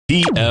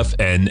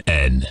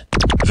TFNN,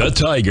 the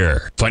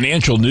Tiger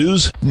Financial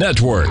News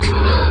Network.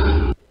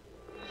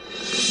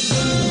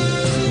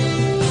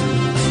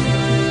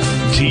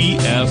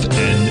 TFNN,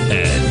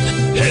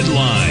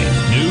 Headline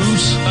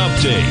News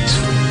Update.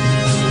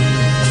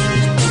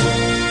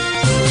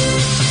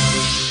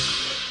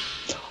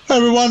 Hi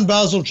everyone,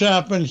 Basil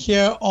Chapman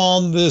here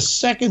on the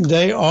second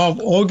day of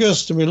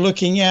August. We're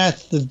looking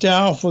at the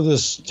Dow for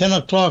this 10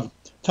 o'clock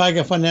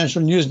Tiger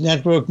Financial News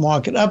Network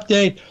market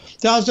update.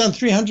 Dow's down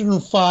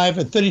 305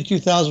 at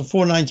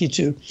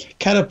 32,492.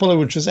 Caterpillar,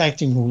 which was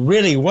acting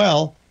really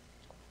well,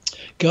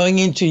 going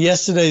into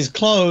yesterday's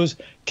close,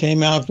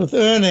 came out with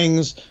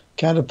earnings.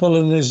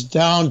 Caterpillar is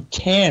down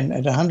 10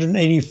 at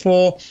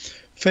 184.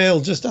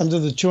 Failed just under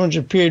the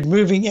 200 period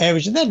moving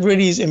average, and that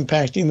really is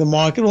impacting the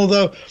market.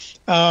 Although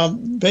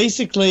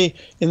basically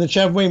in the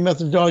Chapman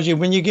methodology,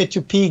 when you get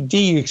to peak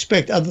D, you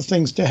expect other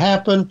things to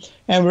happen,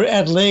 and we're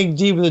at leg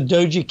D with a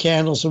doji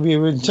candle, so we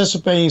were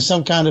anticipating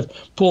some kind of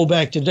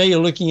pullback. Today you're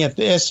looking at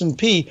the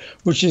S&P,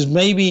 which is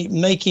maybe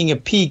making a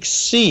peak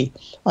C.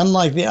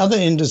 Unlike the other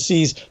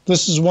indices,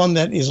 this is one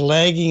that is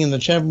lagging in the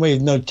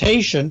Chapman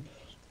notation,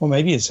 or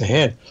maybe it's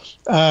ahead.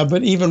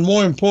 But even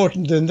more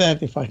important than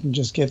that, if I can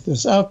just get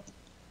this up.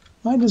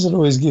 Why does it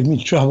always give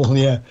me trouble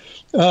here?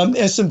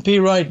 S&P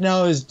right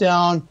now is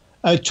down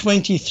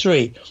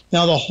 23.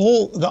 Now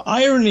the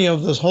irony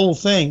of this whole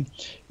thing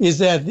is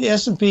that the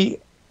S&P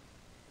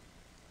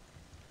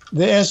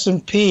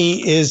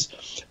is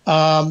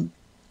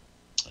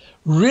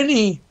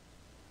really,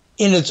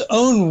 in its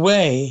own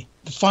way,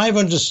 the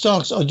 500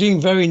 stocks are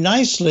doing very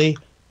nicely.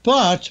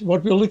 But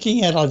what we're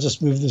looking at, I'll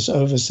just move this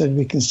over so that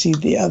we can see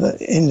the other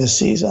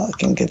indices. I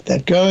can get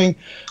that going.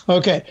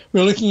 Okay,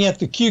 we're looking at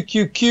the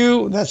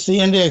QQQ. That's the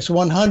index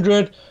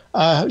 100,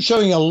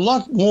 showing a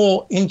lot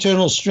more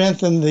internal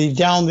strength than the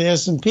down. The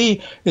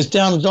S&P is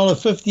down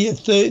 $1.50 at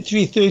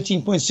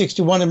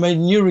 313.61 and made a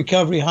new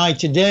recovery high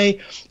today.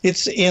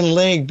 It's in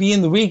leg B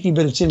in the weekly,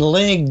 but it's in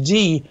leg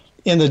D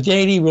in the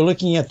daily. We're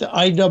looking at the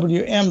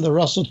IWM, the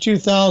Russell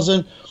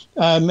 2000.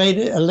 Made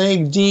a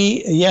leg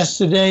D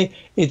yesterday.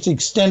 It's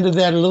extended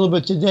that a little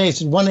bit today.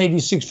 It's at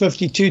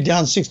 186.52,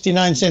 down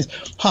 69 cents.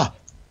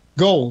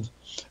 Gold.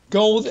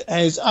 Gold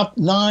is up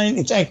 9.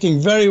 It's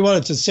acting very well.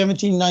 It's at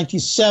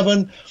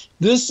 17.97.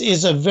 This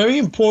is a very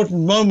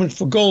important moment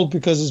for gold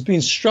because it's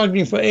been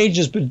struggling for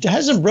ages, but it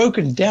hasn't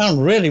broken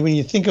down really when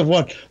you think of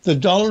what the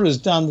dollar has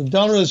done. The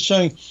dollar is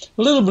showing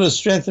a little bit of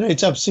strength today.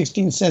 It's up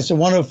 16 cents to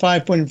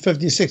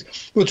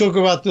 105.56. We'll talk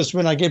about this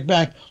when I get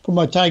back from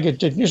my Tiger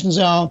Technicians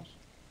Hour.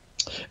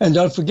 And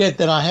don't forget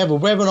that I have a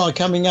webinar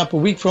coming up a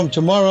week from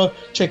tomorrow.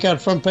 Check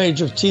out front page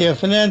of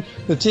TFNN.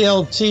 The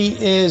TLT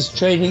is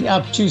trading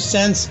up 2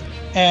 cents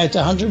at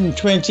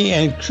 120,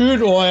 and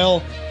crude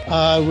oil,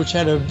 which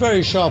had a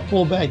very sharp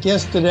pullback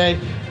yesterday,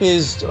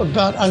 is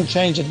about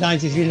unchanged at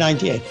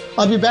 93.98.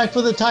 I'll be back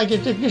for the Tiger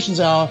Technicians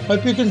Hour.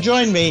 Hope you can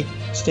join me.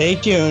 Stay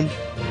tuned.